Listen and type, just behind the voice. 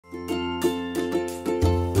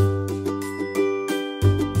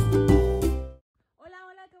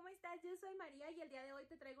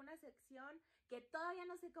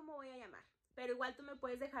sé cómo voy a llamar, pero igual tú me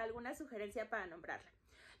puedes dejar alguna sugerencia para nombrarla.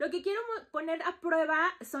 Lo que quiero poner a prueba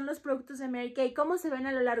son los productos de Mary Kay, cómo se ven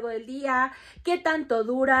a lo largo del día, qué tanto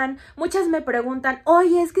duran. Muchas me preguntan,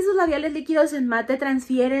 oye, es que esos labiales líquidos en mate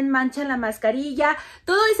transfieren, manchan la mascarilla.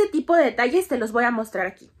 Todo ese tipo de detalles te los voy a mostrar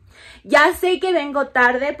aquí. Ya sé que vengo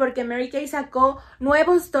tarde porque Mary Kay sacó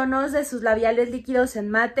nuevos tonos de sus labiales líquidos en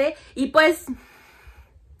mate y pues,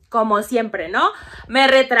 como siempre, ¿no? Me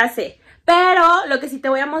retrasé. Pero lo que sí te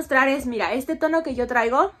voy a mostrar es, mira, este tono que yo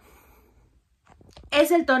traigo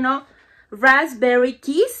es el tono Raspberry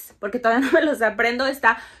Kiss, porque todavía no me los aprendo.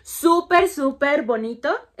 Está súper, súper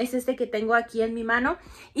bonito. Es este que tengo aquí en mi mano.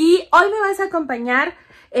 Y hoy me vas a acompañar.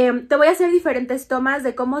 Te voy a hacer diferentes tomas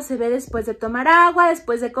de cómo se ve después de tomar agua,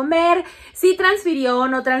 después de comer, si transfirió o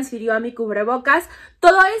no transfirió a mi cubrebocas.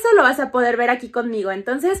 Todo eso lo vas a poder ver aquí conmigo.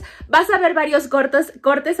 Entonces vas a ver varios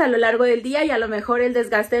cortes a lo largo del día y a lo mejor el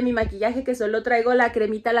desgaste de mi maquillaje, que solo traigo la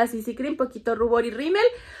cremita, la CC Cream, poquito rubor y rímel,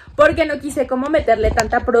 porque no quise como meterle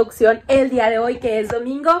tanta producción el día de hoy, que es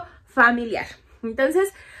domingo familiar.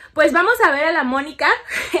 Entonces, pues vamos a ver a la Mónica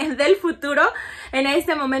del futuro en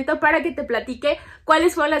este momento para que te platique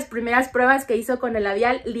cuáles fueron las primeras pruebas que hizo con el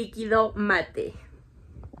labial líquido mate.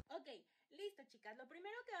 Ok, listo chicas. Lo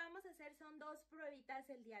primero que vamos a hacer son dos pruebitas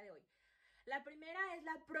el día de hoy. La primera es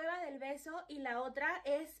la prueba del beso y la otra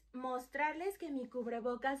es mostrarles que mi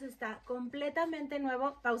cubrebocas está completamente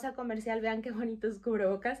nuevo. Pausa comercial, vean qué bonitos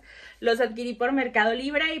cubrebocas. Los adquirí por Mercado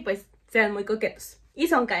Libre y pues se ven muy coquetos. Y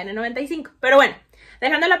son KN95. Pero bueno,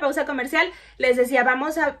 dejando la pausa comercial, les decía,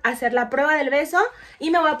 vamos a hacer la prueba del beso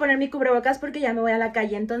y me voy a poner mi cubrebocas porque ya me voy a la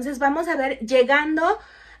calle. Entonces vamos a ver, llegando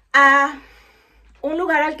a un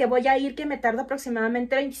lugar al que voy a ir que me tarda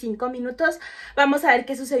aproximadamente 25 minutos, vamos a ver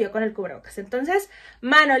qué sucedió con el cubrebocas. Entonces,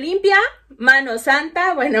 mano limpia, mano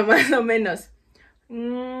santa, bueno, más o menos.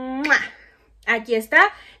 Aquí está,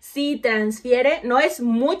 sí transfiere, no es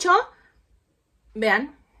mucho,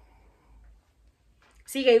 vean.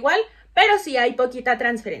 Sigue igual, pero sí hay poquita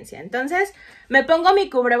transferencia. Entonces, me pongo mi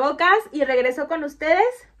cubrebocas y regreso con ustedes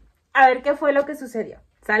a ver qué fue lo que sucedió.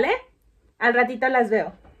 ¿Sale? Al ratito las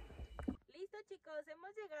veo. Listo, chicos.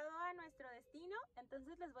 Hemos llegado a nuestro destino.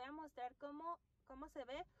 Entonces, les voy a mostrar cómo se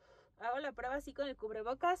ve. Hago la prueba así con el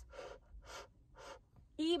cubrebocas.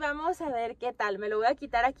 Y vamos a ver qué tal. Me lo voy a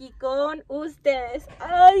quitar aquí con ustedes.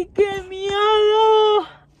 ¡Ay, qué miedo!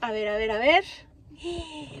 A ver, a ver, a ver.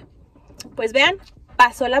 Pues vean.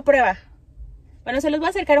 Pasó la prueba. Bueno, se los voy a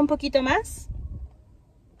acercar un poquito más.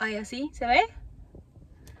 Ay, así, ¿se ve?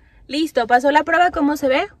 Listo, pasó la prueba. ¿Cómo se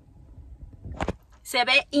ve? Se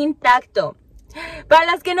ve intacto. Para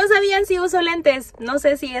las que no sabían si uso lentes, no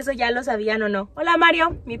sé si eso ya lo sabían o no. Hola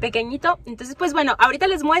Mario, mi pequeñito. Entonces, pues bueno, ahorita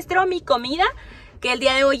les muestro mi comida, que el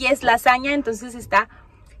día de hoy es lasaña, entonces está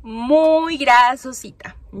muy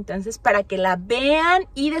grasosita. Entonces, para que la vean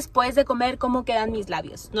y después de comer cómo quedan mis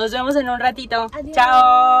labios. Nos vemos en un ratito. Adiós.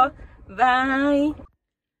 Chao. Bye.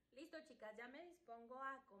 Listo, chicas, ya me dispongo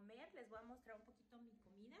a comer. Les voy a mostrar un poquito mi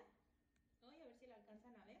comida. Voy a ver si la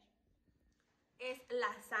alcanzan a ver. Es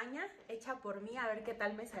lasaña hecha por mí, a ver qué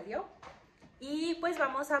tal me salió. Y pues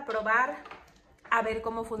vamos a probar a ver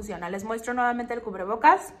cómo funciona. Les muestro nuevamente el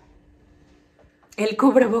cubrebocas. El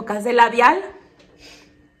cubrebocas de labial.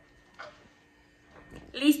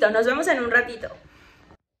 Listo, nos vemos en un ratito.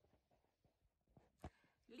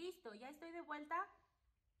 Listo, ya estoy de vuelta.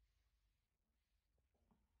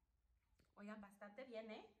 Oigan, bastante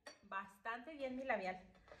bien, ¿eh? Bastante bien mi labial.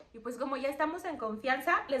 Y pues como ya estamos en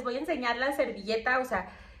confianza, les voy a enseñar la servilleta. O sea,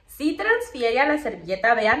 sí transfiere a la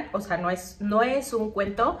servilleta, vean. O sea, no es un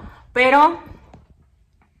cuento, pero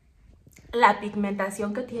la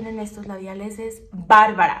pigmentación que tienen estos labiales es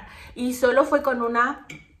bárbara. Y solo fue con una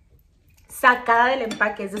sacada del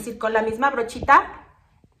empaque, es decir, con la misma brochita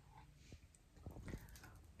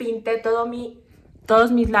pinté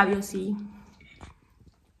todos mis labios y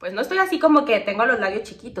pues no estoy así como que tengo los labios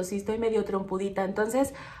chiquitos, sí estoy medio trompudita.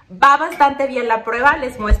 Entonces va bastante bien la prueba.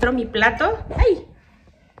 Les muestro mi plato. ¡Ay!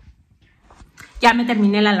 Ya me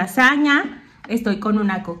terminé la lasaña, estoy con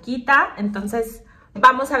una coquita, entonces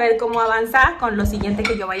vamos a ver cómo avanza con lo siguiente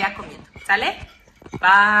que yo vaya comiendo, ¿sale?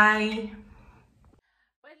 Bye.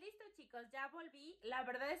 Ya volví. La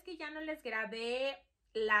verdad es que ya no les grabé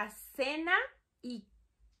la cena y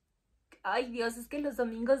ay Dios, es que los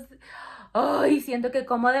domingos ay, siento que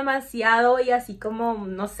como demasiado y así como,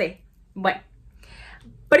 no sé. Bueno,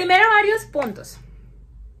 primero varios puntos.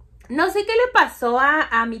 No sé qué le pasó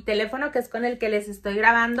a mi teléfono, que es con el que les estoy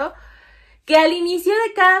grabando, que al inicio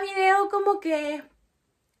de cada video como que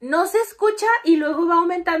no se escucha y luego va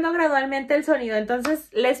aumentando gradualmente el sonido. Entonces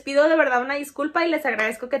les pido de verdad una disculpa y les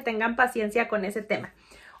agradezco que tengan paciencia con ese tema.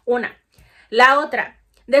 una. La otra,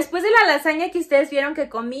 después de la lasaña que ustedes vieron que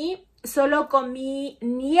comí, solo comí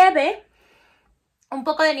nieve, un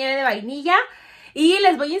poco de nieve de vainilla. Y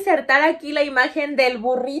les voy a insertar aquí la imagen del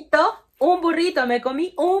burrito. Un burrito, me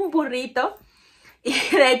comí un burrito. Y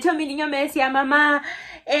de hecho mi niño me decía, mamá,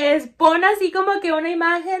 pon así como que una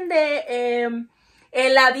imagen de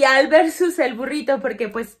el labial versus el burrito. Porque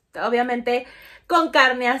pues obviamente con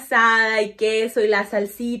carne asada y queso y la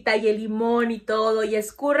salsita y el limón y todo y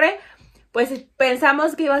escurre, pues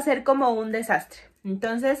pensamos que iba a ser como un desastre.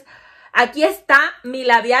 Entonces aquí está mi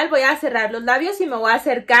labial. Voy a cerrar los labios y me voy a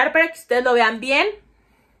acercar para que ustedes lo vean bien.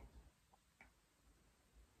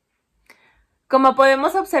 Como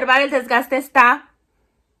podemos observar, el desgaste está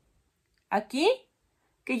aquí,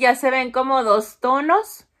 que ya se ven como dos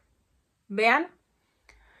tonos. Vean,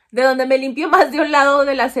 de donde me limpio más de un lado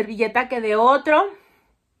de la servilleta que de otro.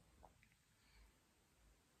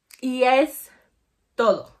 Y es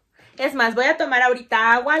todo. Es más, voy a tomar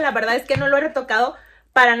ahorita agua. La verdad es que no lo he retocado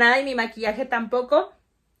para nada y mi maquillaje tampoco.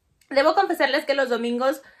 Debo confesarles que los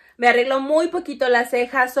domingos me arreglo muy poquito las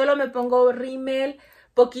cejas. Solo me pongo rímel,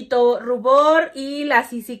 poquito rubor y la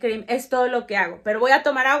CC Cream. Es todo lo que hago. Pero voy a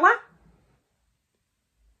tomar agua.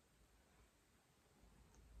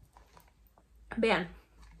 Vean.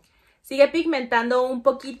 Sigue pigmentando un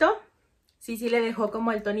poquito. Sí le dejó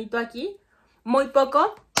como el tonito aquí. Muy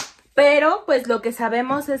poco. Pero pues lo que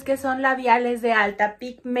sabemos es que son labiales de alta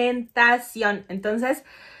pigmentación. Entonces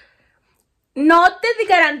no te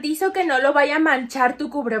garantizo que no lo vaya a manchar tu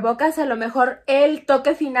cubrebocas. A lo mejor el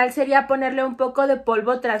toque final sería ponerle un poco de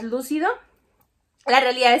polvo translúcido. La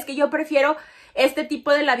realidad es que yo prefiero este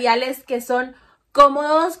tipo de labiales que son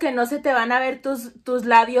cómodos, que no se te van a ver tus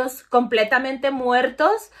labios completamente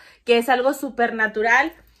muertos, que es algo súper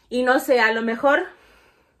natural. Y no sé, a lo mejor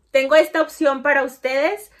tengo esta opción para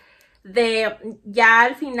ustedes de ya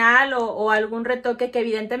al final o algún retoque que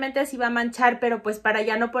evidentemente sí va a manchar, pero pues para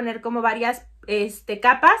ya no poner como varias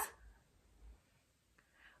capas.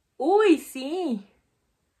 Uy, sí.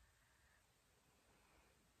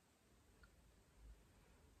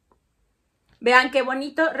 Vean qué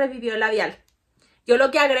bonito revivió el labial. Yo lo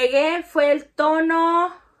que agregué fue el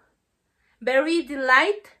tono Very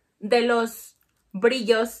Delight de los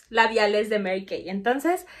brillos labiales de Mary Kay.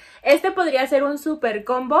 Entonces, este podría ser un super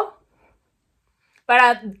combo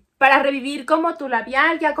para revivir como tu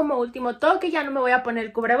labial, ya como último toque. Ya no me voy a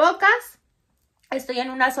poner cubrebocas. Estoy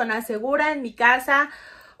en una zona segura, en mi casa,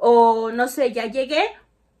 o no sé, ya llegué.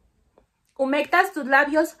 Humectas tus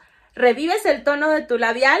labios, revives el tono de tu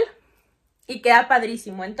labial y queda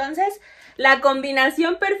padrísimo. Entonces, la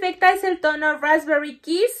combinación perfecta es el tono Raspberry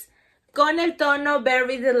Kiss con el tono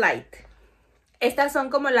Very Delight. Estas son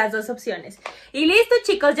como las dos opciones. Y listo,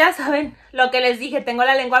 chicos, ya saben lo que les dije, tengo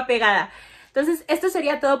la lengua pegada. Entonces, esto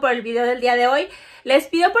sería todo por el video del día de hoy. Les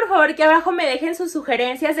pido por favor que abajo me dejen sus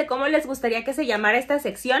sugerencias de cómo les gustaría que se llamara esta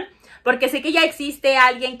sección, porque sé que ya existe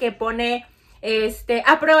alguien que pone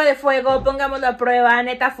a prueba de fuego, pongámoslo a prueba,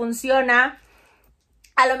 neta funciona.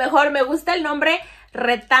 A lo mejor me gusta el nombre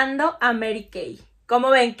Retando a Mary Kay. ¿Cómo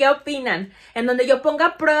ven? ¿Qué opinan? En donde yo ponga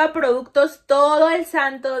a prueba productos todo el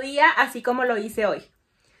santo día, así como lo hice hoy.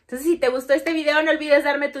 Entonces, si te gustó este video, no olvides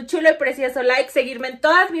darme tu chulo y precioso like, seguirme en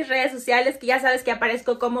todas mis redes sociales, que ya sabes que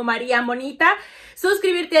aparezco como María Monita,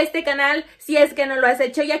 suscribirte a este canal si es que no lo has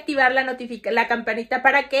hecho y activar la campanita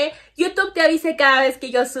para que YouTube te avise cada vez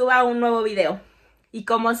que yo suba un nuevo video. Y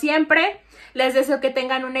como siempre, les deseo que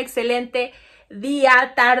tengan un excelente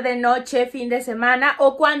día, tarde, noche, fin de semana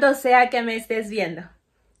o cuando sea que me estés viendo.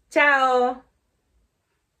 ¡Chao!